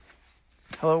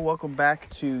Hello, welcome back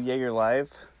to Jaeger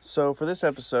Live. So for this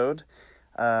episode,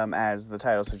 as the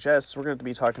title suggests, we're going to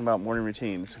be talking about morning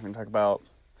routines. We're going to talk about,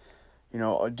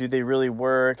 do they really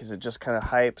work? Is it just kind of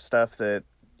hype stuff that,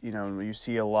 you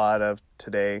see a lot of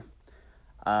today?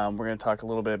 We're going to talk a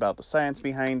little bit about the science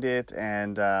behind it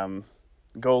and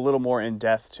go a little more in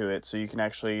depth to it so you can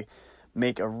actually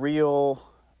make a real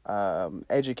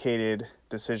educated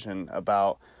decision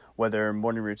about whether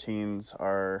morning routines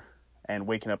and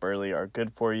waking up early are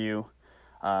good for you,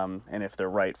 and if they're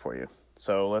right for you.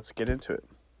 So let's get into it.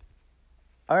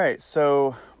 All right,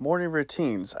 so morning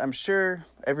routines. I'm sure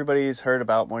everybody's heard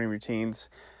about morning routines.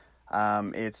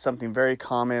 It's something very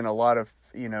common. A lot of,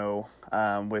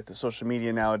 with the social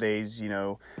media nowadays,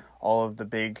 all of the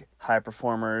big high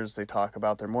performers, they talk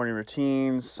about their morning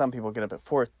routines. Some people get up at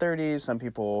 4:30, some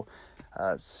people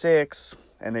 6,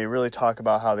 and they really talk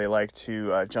about how they like to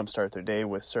jumpstart their day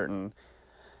with certain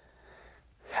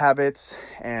habits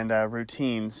and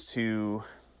routines to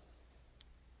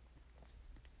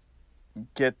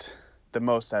get the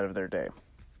most out of their day.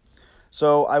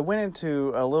 So I went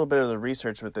into a little bit of the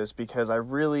research with this because I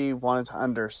really wanted to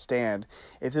understand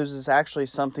if this is actually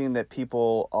something that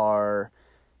people are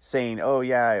saying, oh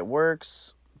yeah, it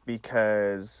works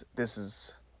because this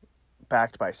is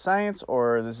backed by science,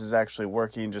 or this is actually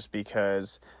working just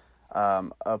because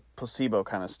a placebo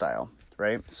kind of style,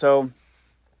 right? So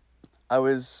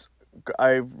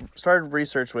I started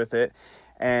research with it,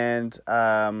 and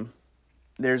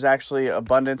there's actually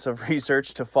abundance of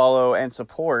research to follow and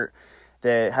support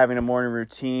that having a morning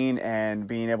routine and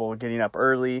being getting up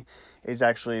early is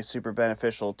actually super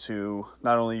beneficial to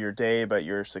not only your day, but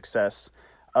your success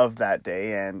of that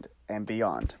day and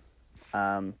beyond.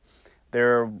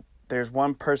 There's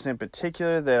one person in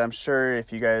particular that I'm sure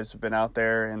if you guys have been out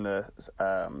there in the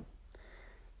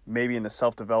maybe in the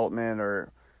self-development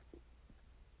or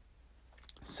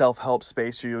self-help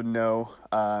space, you would know.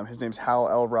 His name's Hal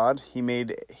Elrod.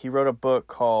 He wrote a book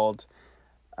called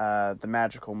The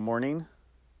Magical Morning,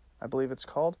 I believe it's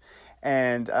called.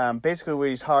 And basically what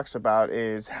he talks about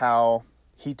is how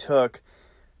he took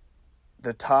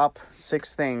the top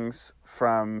 6 things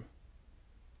from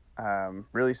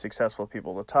really successful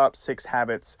people, the top 6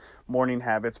 morning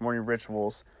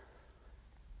rituals.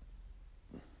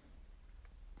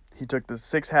 He took the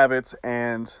 6 habits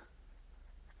and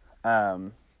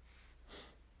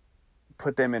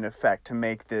put them in effect to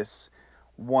make this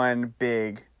one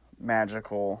big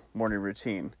magical morning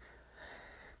routine.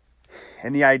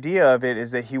 And the idea of it is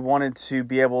that he wanted to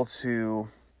be able to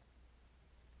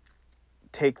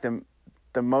take the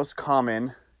most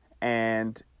common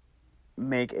and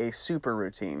make a super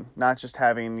routine, not just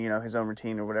having, his own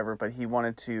routine or whatever, but he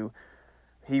wanted to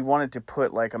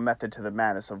put like a method to the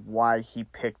madness of why he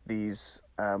picked these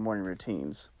morning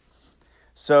routines.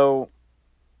 So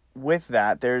with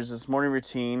that, there's this morning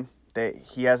routine that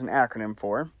he has an acronym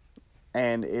for,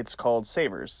 and it's called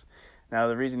SAVERS. Now,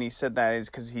 the reason he said that is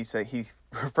because he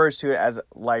refers to it as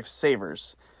Life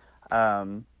Savers.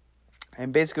 And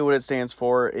basically what it stands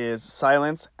for is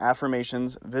silence,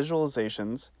 affirmations,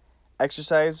 visualizations,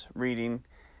 exercise, reading,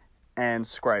 and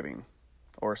scribing,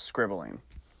 or scribbling,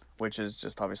 which is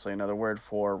just obviously another word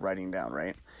for writing down,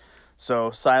 right?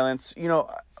 So silence,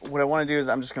 what I want to do is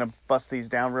I'm just going to bust these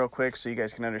down real quick so you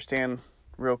guys can understand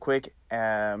real quick.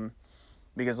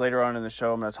 Because later on in the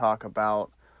show, I'm going to talk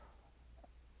about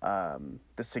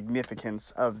the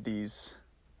significance of these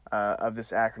of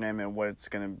this acronym and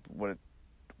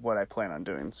what I plan on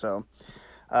doing. So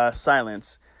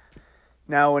silence.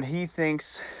 Now, when he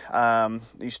thinks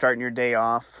you starting your day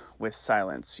off with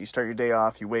silence, you start your day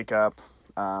off, you wake up.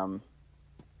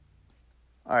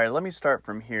 All right, let me start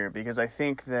from here because I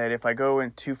think that if I go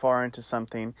in too far into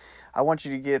something, I want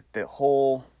you to get the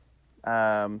whole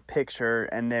picture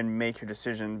and then make your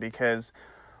decision, because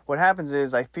what happens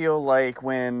is I feel like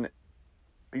when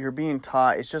you're being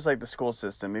taught, it's just like the school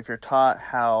system. If you're taught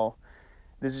how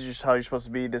this is just how you're supposed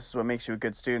to be, this is what makes you a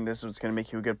good student, this is what's going to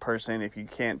make you a good person. If you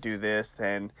can't do this,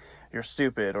 then you're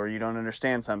stupid or you don't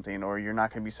understand something or you're not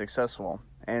going to be successful.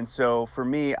 And so for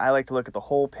me, I like to look at the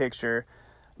whole picture,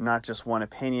 not just one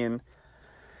opinion.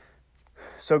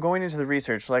 So going into the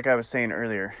research, like I was saying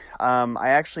earlier, I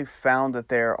actually found that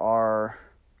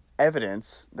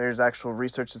there's actual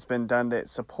research that's been done that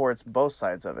supports both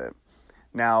sides of it.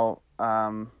 Now,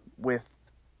 with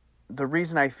the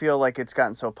reason I feel like it's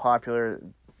gotten so popular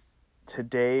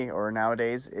today or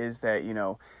nowadays is that,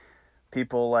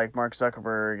 people like Mark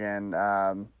Zuckerberg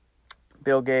and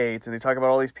Bill Gates, and they talk about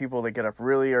all these people that get up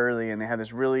really early and they have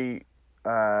this really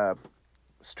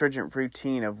stringent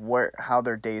routine of how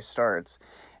their day starts.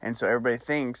 And so everybody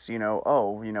thinks,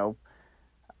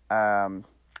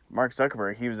 Mark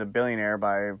Zuckerberg, he was a billionaire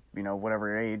by,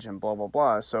 whatever age and blah, blah,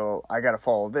 blah. So I got to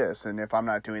follow this. And if I'm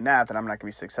not doing that, then I'm not going to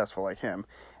be successful like him.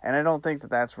 And I don't think that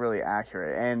that's really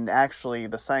accurate. And actually,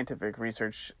 the scientific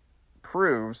research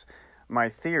proves my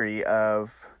theory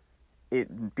of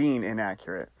it being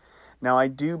inaccurate. Now, I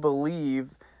do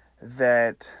believe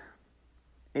that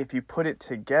if you put it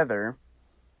together,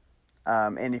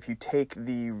 and if you take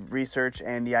the research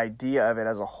and the idea of it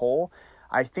as a whole,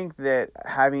 I think that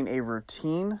having a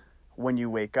routine when you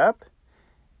wake up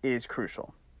is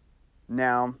crucial.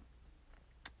 Now,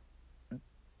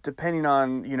 depending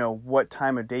on, what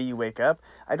time of day you wake up,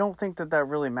 I don't think that that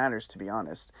really matters, to be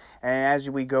honest. And as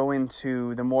we go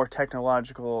into the more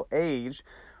technological age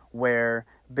where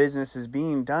business is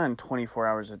being done 24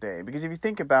 hours a day, because if you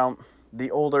think about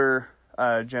the older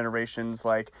generations,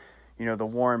 like, the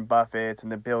Warren Buffetts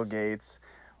and the Bill Gates,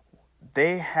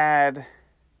 they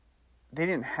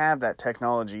didn't have that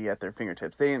technology at their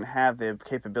fingertips. They didn't have the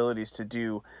capabilities to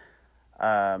do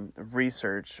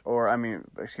research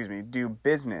do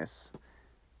business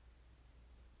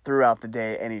throughout the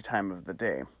day, any time of the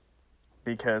day.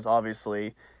 Because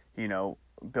obviously, Bill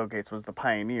Gates was the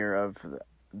pioneer of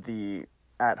the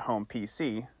at-home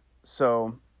PC.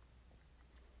 So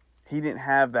he didn't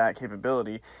have that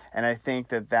capability. And I think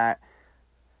that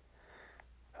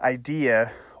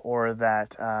idea or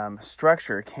that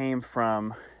structure came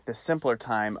from the simpler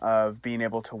time of being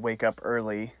able to wake up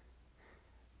early.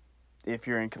 If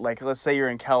you're in, let's say you're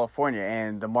in California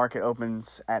and the market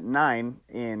opens at 9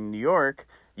 in New York,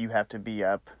 you have to be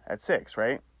up at 6,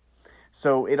 right?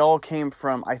 So it all stemmed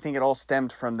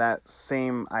from that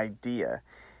same idea.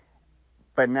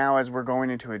 But now as we're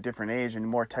going into a different age and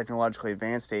more technologically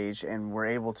advanced age, and we're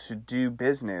able to do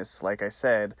business, like I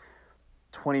said,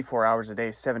 24 hours a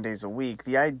day, 7 days a week,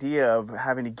 the idea of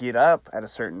having to get up at a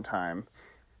certain time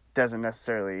doesn't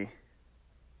necessarily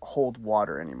hold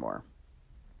water anymore.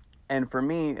 And for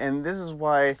me, and this is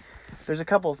why there's a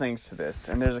couple things to this,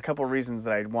 and there's a couple reasons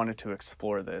that I wanted to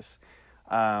explore this.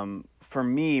 For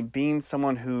me, being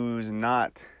someone who's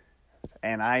not,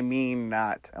 and I mean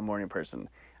not, a morning person,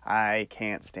 I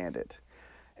can't stand it.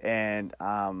 And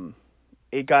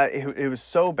it was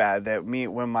so bad that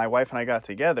when my wife and I got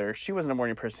together, she wasn't a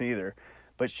morning person either,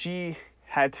 but she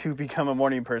had to become a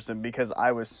morning person because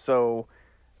I was so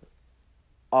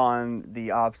on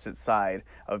the opposite side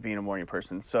of being a morning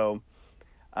person. So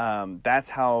that's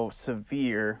how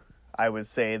severe I would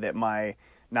say that my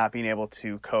not being able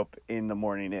to cope in the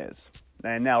morning is.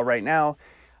 And right now,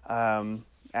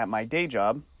 at my day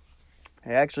job,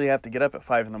 I actually have to get up at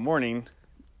 5 a.m.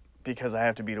 because I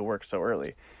have to be to work so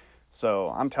early. So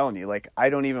I'm telling you, I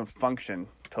don't even function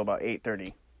till about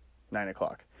 8:30, 9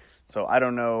 o'clock. So I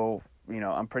don't know,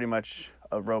 I'm pretty much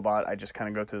a robot. I just kind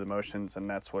of go through the motions, and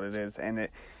that's what it is. And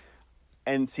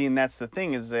that's the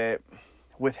thing, is that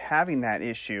with having that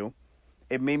issue,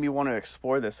 it made me want to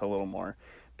explore this a little more,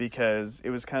 because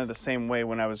it was kind of the same way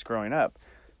when I was growing up.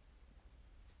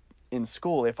 In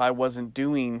school, if I wasn't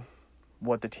doing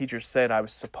what the teachers said I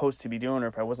was supposed to be doing, or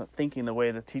if I wasn't thinking the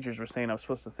way the teachers were saying I was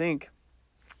supposed to think,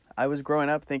 I was growing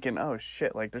up thinking, oh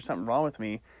shit, there's something wrong with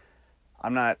me.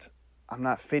 I'm not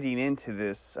fitting into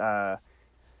this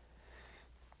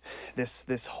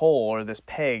this hole, or this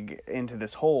peg into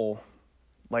this hole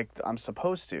like I'm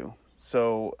supposed to.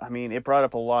 So, it brought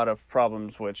up a lot of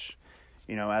problems, which,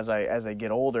 as I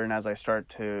get older and as I start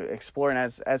to explore, and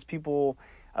as people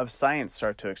of science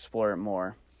start to explore it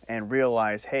more and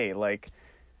realize, hey,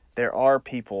 there are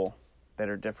people that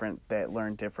are different, that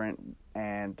learn different,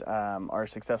 and are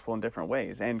successful in different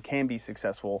ways, and can be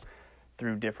successful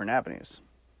through different avenues.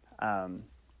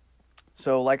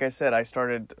 So like I said,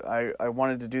 I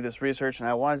wanted to do this research, and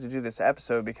I wanted to do this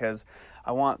episode because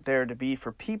I want there to be,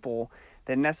 for people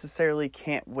that necessarily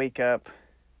can't wake up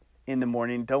in the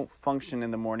morning, don't function in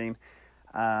the morning.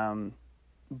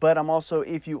 But I'm also,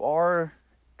 if you are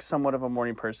somewhat of a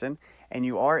morning person and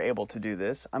you are able to do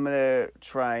this, I'm going to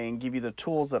try and give you the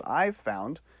tools that I've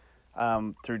found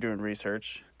through doing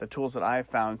research, the tools that I've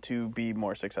found to be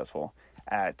more successful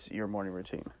at your morning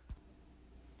routine.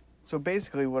 So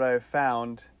basically what I've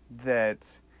found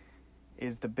that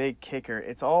is the big kicker,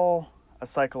 it's all a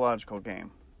psychological game.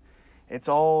 It's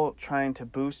all trying to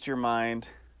boost your mind,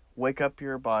 wake up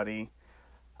your body,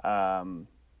 to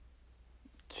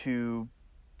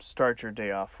start your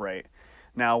day off right.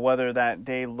 Now, whether that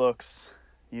day looks,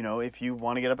 if you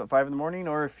want to get up at 5 in the morning,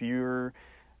 or if you're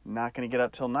not going to get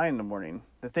up till 9 in the morning.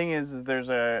 The thing is there's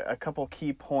a couple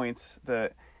key points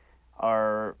that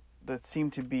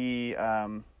seem to be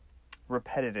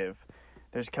repetitive.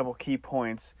 There's a couple key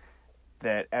points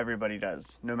that everybody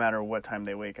does, no matter what time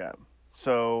they wake up.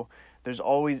 So there's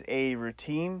always a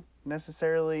routine, not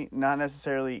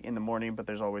necessarily in the morning, but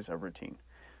there's always a routine.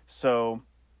 So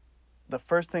the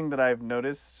first thing that I've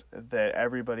noticed that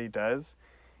everybody does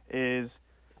is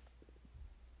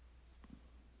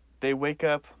they wake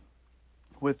up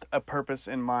with a purpose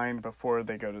in mind before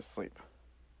they go to sleep,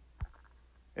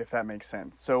 if that makes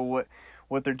sense. So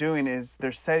what they're doing is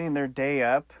they're setting their day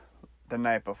up the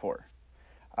night before.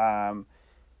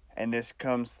 And this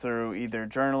comes through either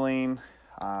journaling,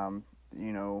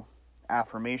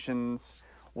 affirmations,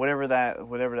 whatever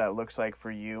that looks like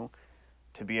for you,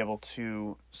 to be able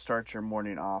to start your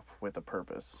morning off with a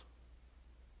purpose.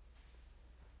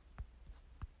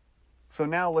 So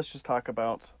now let's just talk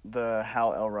about the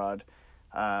Hal Elrod,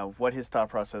 what his thought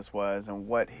process was and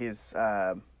what his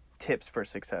tips for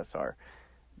success are.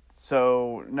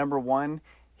 So number one,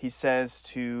 he says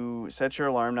to set your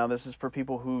alarm. Now this is for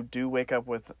people who do wake up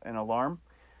with an alarm.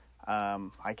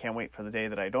 I can't wait for the day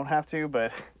that I don't have to,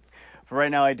 but for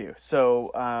right now I do.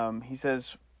 So he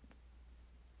says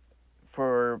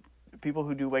for people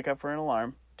who do wake up for an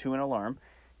alarm,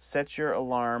 set your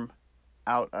alarm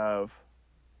out of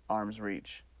arm's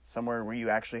reach, somewhere where you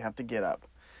actually have to get up.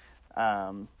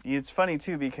 It's funny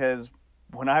too, because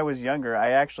when I was younger,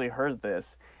 I actually heard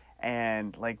this,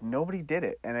 and like nobody did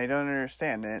it, and I don't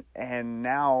understand it. And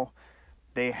now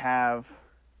they have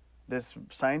this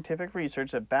scientific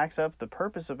research that backs up the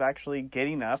purpose of actually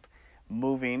getting up,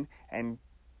 moving, and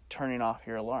turning off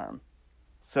your alarm.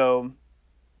 So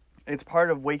it's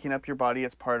part of waking up your body.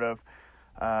 It's part of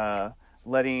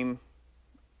letting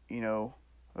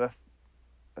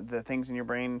the things in your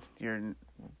brain,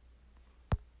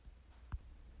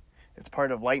 it's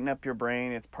part of lighting up your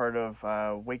brain. It's part of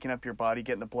waking up your body,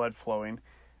 getting the blood flowing.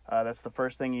 That's the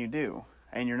first thing you do,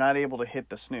 and you're not able to hit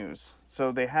the snooze.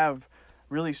 So they have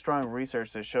really strong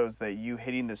research that shows that you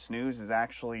hitting the snooze is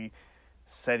actually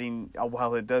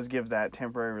while it does give that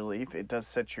temporary relief, it does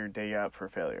set your day up for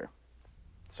failure.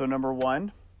 So number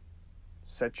one,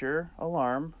 set your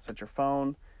alarm, set your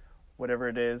phone, whatever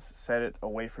it is, set it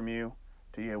away from you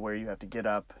to where you have to get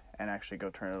up and actually go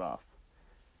turn it off.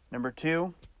 Number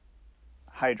two,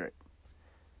 hydrate.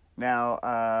 Now,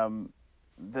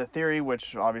 the theory,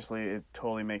 which obviously it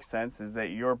totally makes sense, is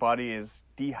that your body is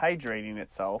dehydrating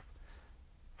itself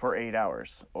for 8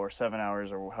 hours or 7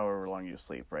 hours or however long you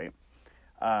sleep, right?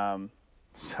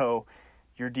 So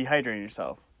you're dehydrating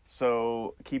yourself.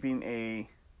 So keeping a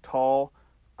tall,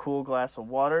 cool glass of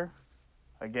water,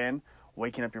 again,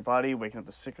 waking up your body, waking up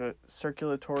the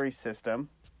circulatory system,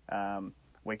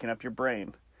 waking up your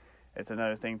brain. It's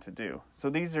another thing to do. So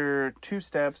these are 2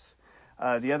 steps.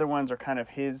 The other ones are kind of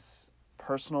his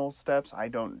personal steps. I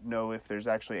don't know if there's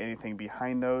actually anything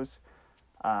behind those.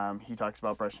 He talks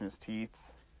about brushing his teeth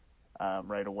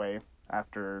right away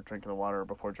after drinking the water or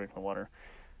before drinking the water.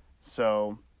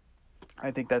 So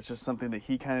I think that's just something that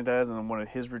he kind of does, and one of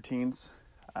his routines.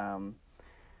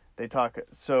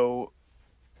 So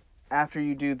after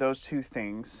you do those 2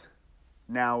 things,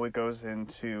 now it goes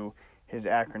into his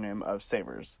acronym of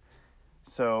SAVERS.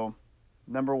 So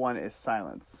number 1 is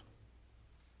silence.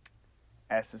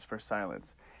 S is for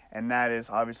silence. And that is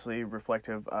obviously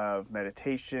reflective of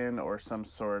meditation or some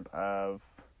sort of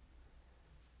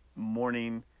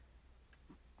morning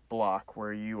block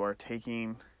where you are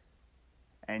taking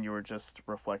and you are just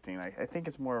reflecting. I think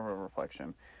it's more of a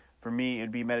reflection. For me,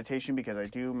 it'd be meditation because I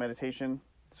do meditation.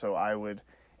 So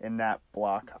in that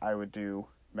block, I would do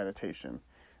meditation.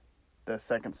 The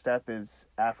second step is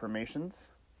affirmations.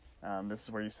 This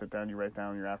is where you sit down, you write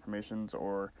down your affirmations,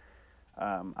 or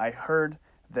I heard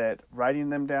that writing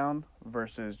them down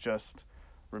versus just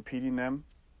repeating them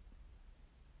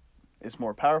is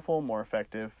more powerful, more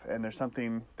effective, and there's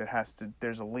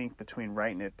a link between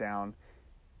writing it down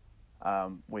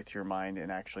with your mind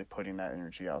and actually putting that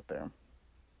energy out there.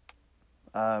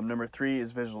 Number 3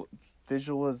 is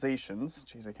visualizations.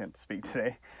 Jeez, I can't speak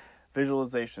today.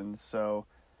 Visualizations. So,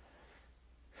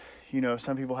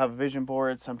 some people have a vision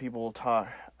board. Some people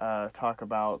talk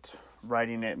about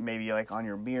writing it maybe like on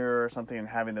your mirror or something and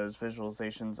having those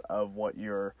visualizations of what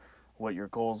your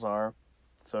goals are.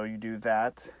 So you do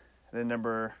that. Then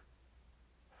number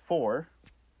 4,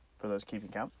 for those keeping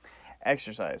count,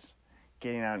 exercise.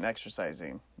 Getting out and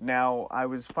exercising. Now, I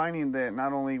was finding that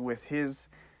not only with his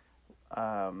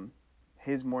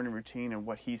morning routine and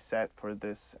what he set for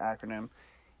this acronym,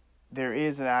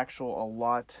 there's actually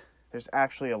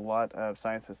a lot of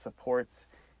science that supports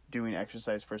doing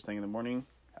exercise first thing in the morning,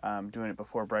 doing it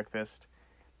before breakfast.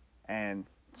 And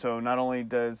so not only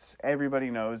does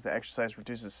everybody knows that exercise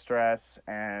reduces stress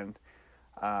and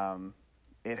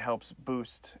it helps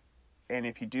boost, and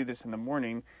if you do this in the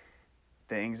morning,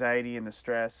 the anxiety and the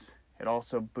stress. It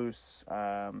also boosts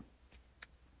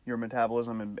your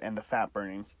metabolism and the fat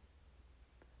burning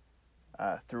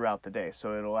throughout the day.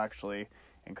 So it'll actually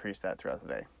increase that throughout the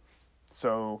day.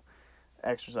 So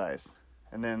exercise.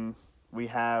 And then we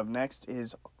have next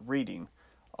is reading.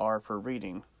 R for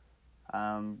reading.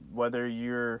 Whether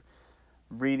you're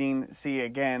reading, see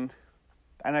again,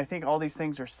 and I think all these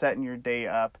things are setting your day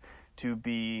up to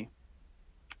be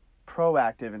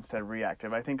proactive instead of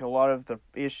reactive. I think a lot of the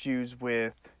issues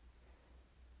with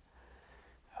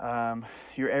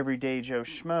your everyday Joe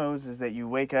Schmoes is that you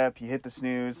wake up, you hit the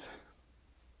snooze,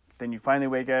 then you finally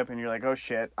wake up and you're like, oh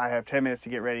shit, I have 10 minutes to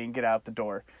get ready and get out the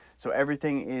door. So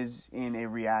everything is in a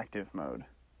reactive mode.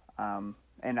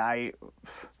 And I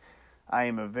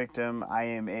am a victim. I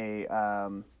am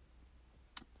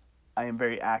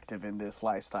very active in this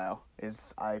lifestyle.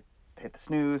 I hit the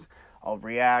snooze, I'll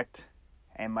react,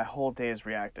 and my whole day is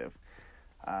reactive.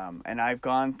 And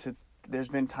there's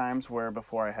been times where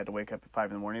before I had to wake up at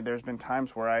 5 a.m, there's been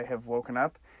times where I have woken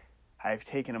up, I've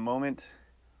taken a moment,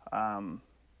 and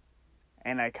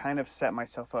I kind of set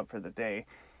myself up for the day,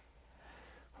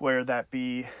 whether that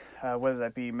be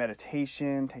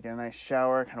meditation, taking a nice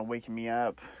shower, kind of waking me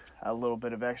up, a little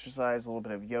bit of exercise, a little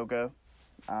bit of yoga.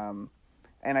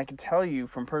 And I can tell you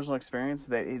from personal experience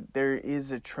that there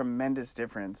is a tremendous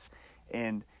difference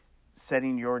in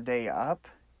setting your day up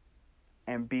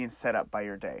and being set up by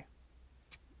your day,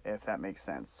 if that makes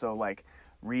sense. So like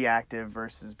reactive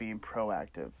versus being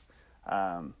proactive.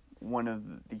 One of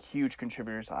the huge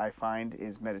contributors I find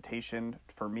is meditation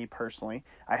for me personally.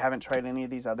 I haven't tried any of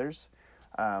these others,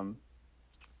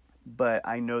 but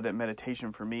I know that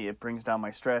meditation for me, it brings down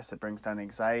my stress, it brings down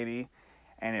anxiety,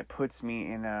 and it puts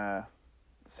me in a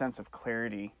sense of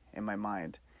clarity in my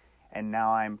mind. And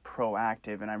now I'm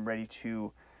proactive and I'm ready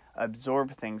to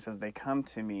absorb things as they come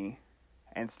to me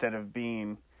instead of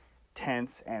being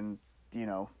tense and,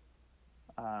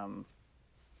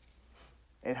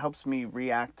 it helps me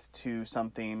react to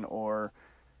something, or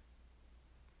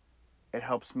it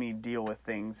helps me deal with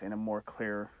things in a more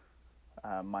clear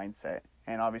mindset.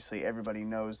 And obviously everybody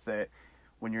knows that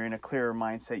when you're in a clearer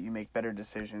mindset, you make better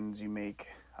decisions, you make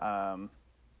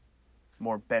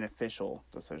more beneficial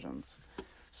decisions.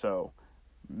 So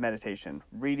meditation,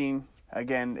 reading,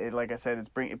 again, like I said,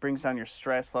 it brings down your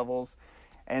stress levels.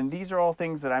 And these are all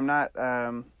things that I'm not,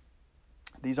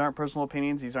 these aren't personal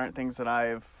opinions. These aren't things that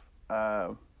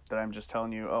that I'm just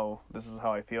telling you, oh, this is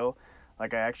how I feel.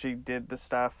 Like I actually did the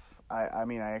stuff. I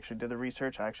actually did the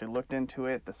research. I actually looked into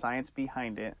it, the science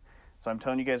behind it. So I'm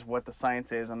telling you guys what the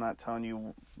science is. I'm not telling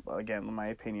you, again, my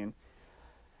opinion.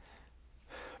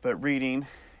 But reading,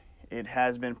 it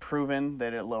has been proven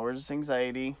that it lowers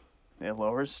anxiety, it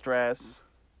lowers stress,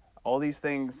 all these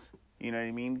things, you know what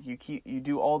I mean? You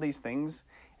do all these things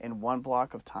in one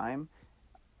block of time,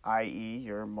 i.e.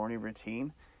 your morning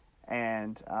routine,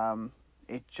 and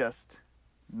it just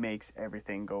makes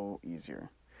everything go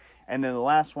easier. And then the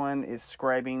last one is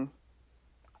scribing.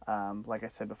 Like I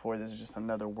said before, this is just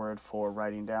another word for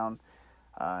writing down.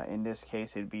 In this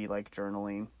case, it'd be like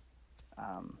journaling,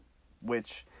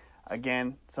 which,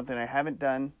 again, something I haven't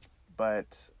done,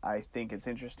 but I think it's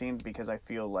interesting because I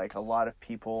feel like a lot of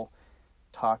people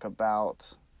talk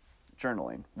about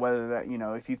journaling. Whether that,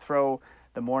 if you throw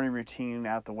the morning routine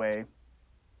out the way,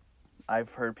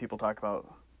 I've heard people talk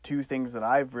about two things that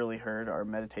I've really heard are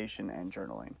meditation and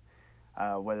journaling.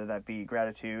 Whether that be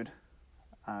gratitude,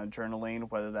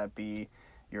 journaling, whether that be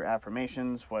your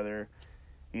affirmations, whether,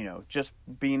 just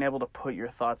being able to put your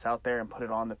thoughts out there and put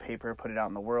it on the paper, put it out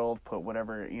in the world, put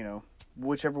whatever,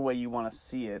 whichever way you want to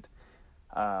see it.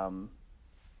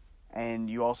 And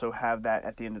you also have that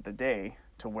at the end of the day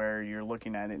to where you're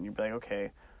looking at it and you're like,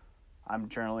 okay, I'm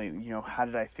journaling, how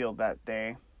did I feel that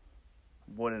day?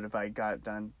 What have I got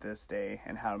done this day?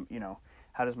 And how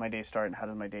does my day start and how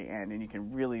does my day end? And you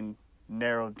can really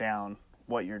narrow down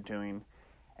what you're doing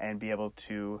and be able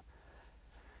to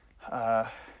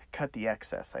cut the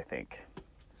excess, I think.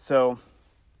 So,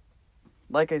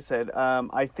 like I said,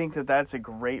 I think that that's a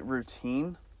great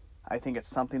routine. I think it's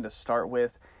something to start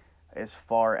with as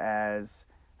far as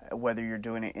whether you're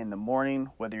doing it in the morning,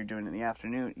 whether you're doing it in the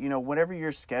afternoon, whatever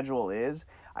your schedule is.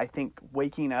 I think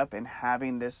waking up and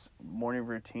having this morning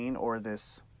routine, or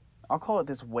this, I'll call it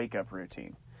this wake-up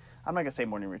routine. I'm not going to say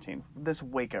morning routine, this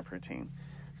wake-up routine.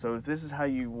 So if this is how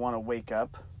you want to wake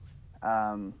up,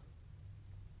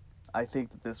 I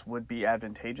think that this would be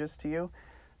advantageous to you.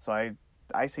 So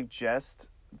I suggest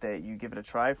that you give it a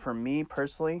try. For me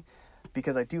personally,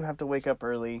 because I do have to wake up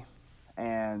early,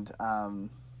 and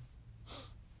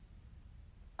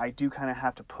I do kind of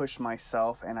have to push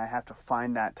myself, and I have to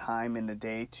find that time in the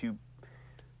day to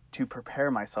to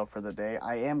prepare myself for the day,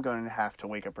 I am going to have to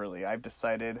wake up early. I've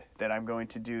decided that I'm going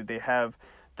to they have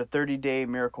the 30-day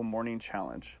Miracle Morning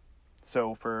Challenge.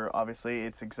 So obviously,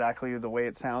 it's exactly the way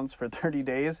it sounds. For 30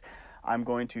 days, I'm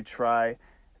going to try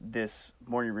this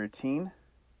morning routine,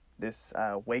 this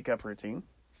wake up routine.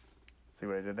 See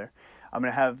what I did there? I'm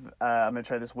gonna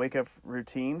try this wake up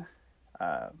routine,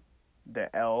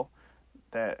 that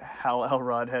Hal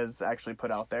Elrod has actually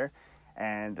put out there,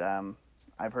 and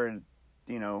I've heard,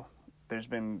 there's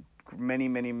been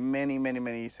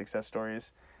many success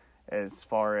stories as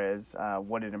far as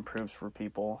what it improves for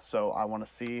people. So I want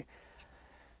to see.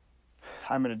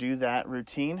 I'm going to do that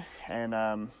routine, and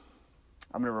I'm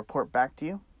going to report back to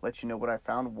you, let you know what I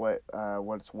found,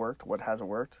 what's worked, what hasn't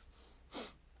worked.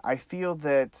 I feel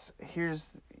that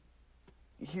here's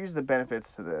the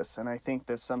benefits to this, and I think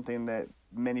that's something that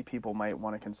many people might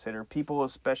want to consider. People,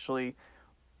 especially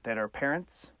that are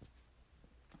parents.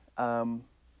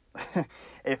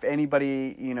 If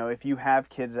anybody, if you have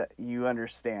kids, you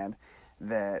understand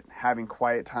that having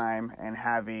quiet time and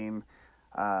having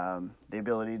the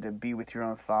ability to be with your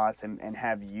own thoughts and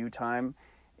have you time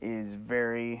is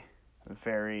very,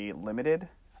 very limited.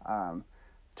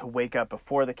 To wake up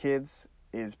before the kids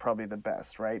is probably the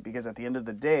best, right? Because at the end of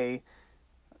the day,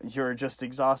 you're just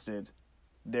exhausted.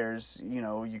 There's,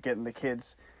 you're getting the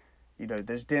kids,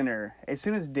 there's dinner. As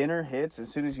soon as dinner hits, as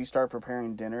soon as you start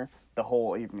preparing dinner, the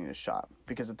whole evening is shot.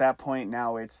 Because at that point,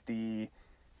 now it's the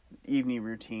evening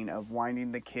routine of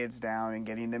winding the kids down and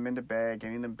getting them into bed,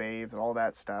 getting them bathed, all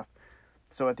that stuff.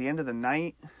 So at the end of the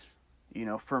night,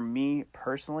 for me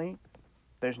personally,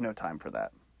 there's no time for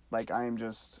that. Like, I am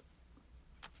just,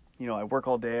 I work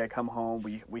all day, I come home,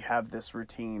 we have this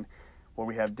routine where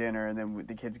we have dinner, and then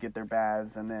the kids get their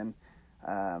baths, and then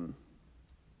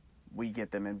we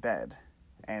get them in bed.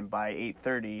 And by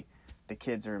 8:30, the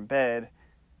kids are in bed,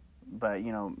 but,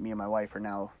 me and my wife are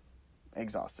now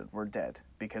exhausted. We're dead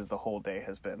because the whole day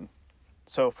has been.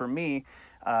 So for me,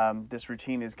 this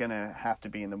routine is going to have to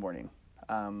be in the morning.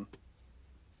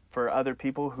 For other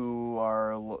people who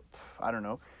are, I don't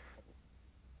know,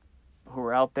 who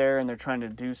are out there and they're trying to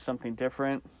do something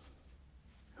different,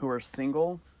 who are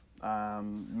single,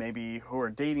 maybe who are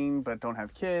dating but don't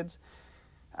have kids.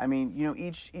 I mean,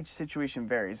 each situation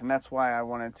varies, and that's why I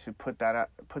wanted to put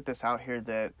this out here,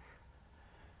 that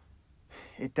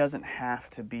it doesn't have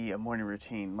to be a morning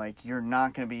routine. Like, you're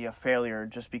not going to be a failure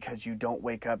just because you don't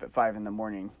wake up at 5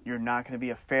 a.m. You're not going to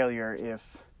be a failure if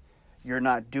you're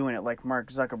not doing it like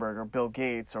Mark Zuckerberg or Bill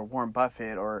Gates or Warren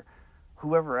Buffett or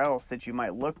whoever else that you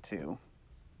might look to.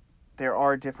 There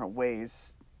are different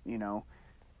ways,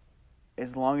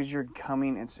 as long as you're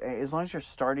as long as you're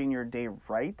starting your day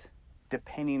right,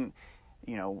 depending,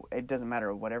 it doesn't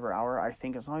matter whatever hour. I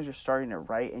think as long as you're starting it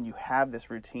right and you have this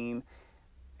routine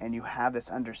and you have this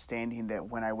understanding that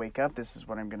when I wake up, this is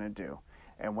what I'm going to do.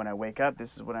 And when I wake up,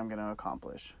 this is what I'm going to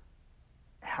accomplish.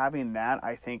 Having that,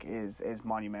 I think, is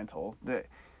monumental.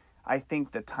 I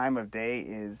think the time of day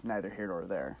is neither here nor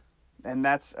there. And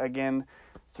that's, again,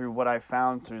 through what I've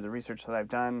found, through the research that I've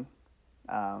done.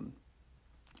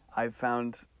 I've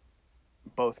found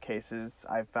both cases.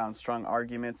 I've found strong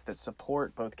arguments that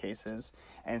support both cases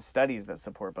and studies that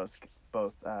support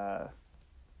both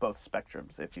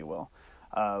spectrums, if you will,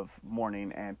 of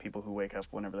morning and people who wake up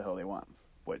whenever the hell they want,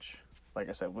 which, like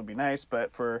I said, would be nice.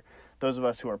 But for those of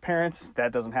us who are parents,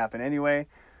 that doesn't happen anyway.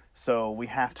 So we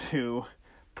have to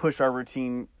push our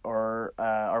routine or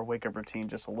our wake up routine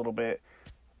just a little bit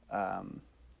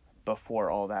before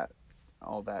all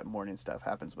that morning stuff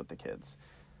happens with the kids.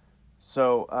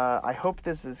 So I hope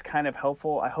this is kind of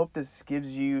helpful. I hope this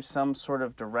gives you some sort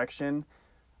of direction.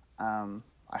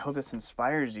 I hope this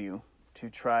inspires you to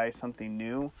try something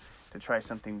new, to try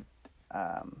something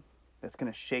that's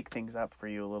going to shake things up for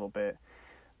you a little bit.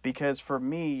 Because for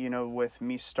me, with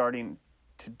me starting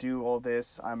to do all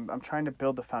this, I'm trying to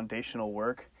build the foundational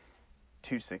work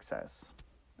to success.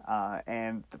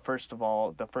 And the first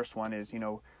one is,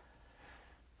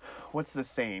 what's the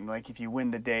saying? Like, if you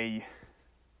win the day,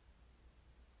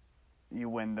 you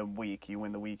win the week, you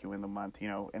win the month,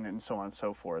 and so on and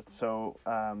so forth. So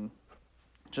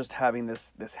just having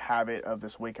this habit of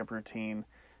this wake-up routine.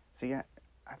 See, I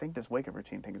think this wake-up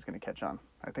routine thing is going to catch on.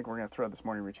 I think we're going to throw this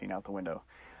morning routine out the window.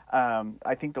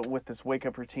 I think that with this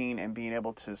wake-up routine and being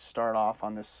able to start off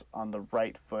on the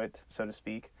right foot, so to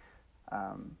speak,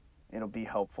 it'll be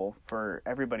helpful for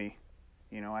everybody.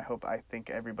 I think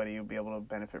everybody will be able to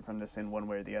benefit from this in one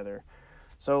way or the other.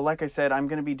 So like I said, I'm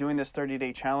going to be doing this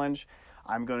 30-day challenge.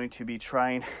 I'm going to be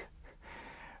trying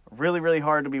really, really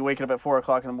hard to be waking up at 4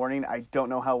 o'clock in the morning. I don't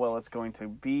know how well it's going to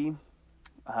be,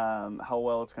 how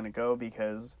well it's going to go,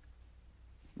 because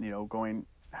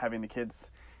having the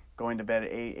kids going to bed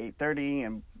at 8:30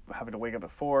 and having to wake up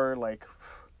at 4, like,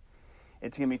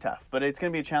 it's going to be tough. But it's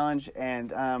going to be a challenge,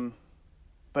 and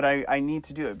but I need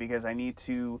to do it because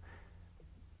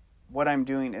what I'm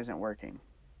doing isn't working.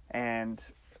 And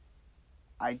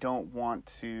I don't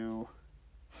want to...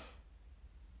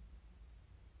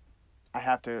 I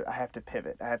have to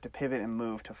pivot. I have to pivot and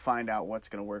move to find out what's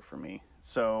going to work for me.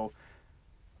 So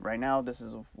right now, this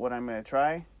is what I'm going to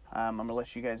try. I'm going to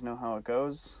let you guys know how it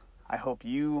goes. I hope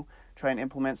you try and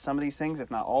implement some of these things, if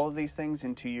not all of these things,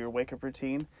 into your wake-up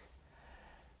routine.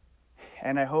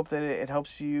 And I hope that it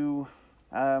helps you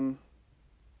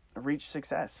reach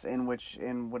success in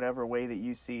whatever way that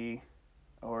you see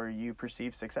or you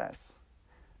perceive success.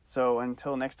 So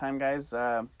until next time, guys,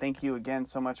 thank you again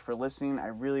so much for listening. I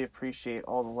really appreciate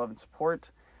all the love and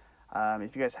support.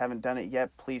 If you guys haven't done it yet,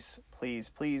 please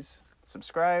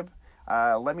subscribe.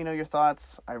 Let me know your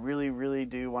thoughts. I really, really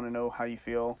do want to know how you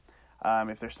feel.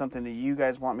 If there's something that you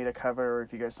guys want me to cover, or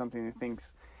if you guys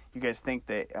think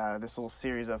that this little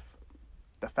series of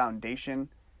the foundation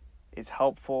is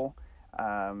helpful,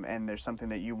 and there's something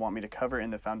that you want me to cover in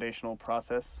the foundational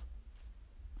process,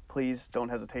 please don't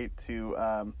hesitate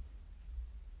to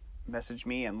message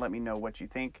me and let me know what you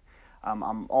think.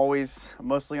 I'm always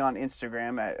mostly on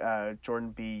Instagram at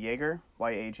Jordan B. Yeager,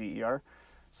 Yager.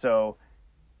 So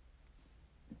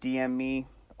DM me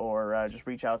or just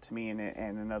reach out to me and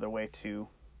another way to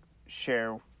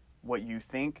share what you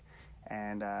think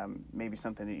and maybe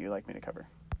something that you'd like me to cover.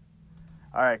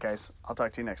 All right, guys. I'll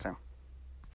talk to you next time.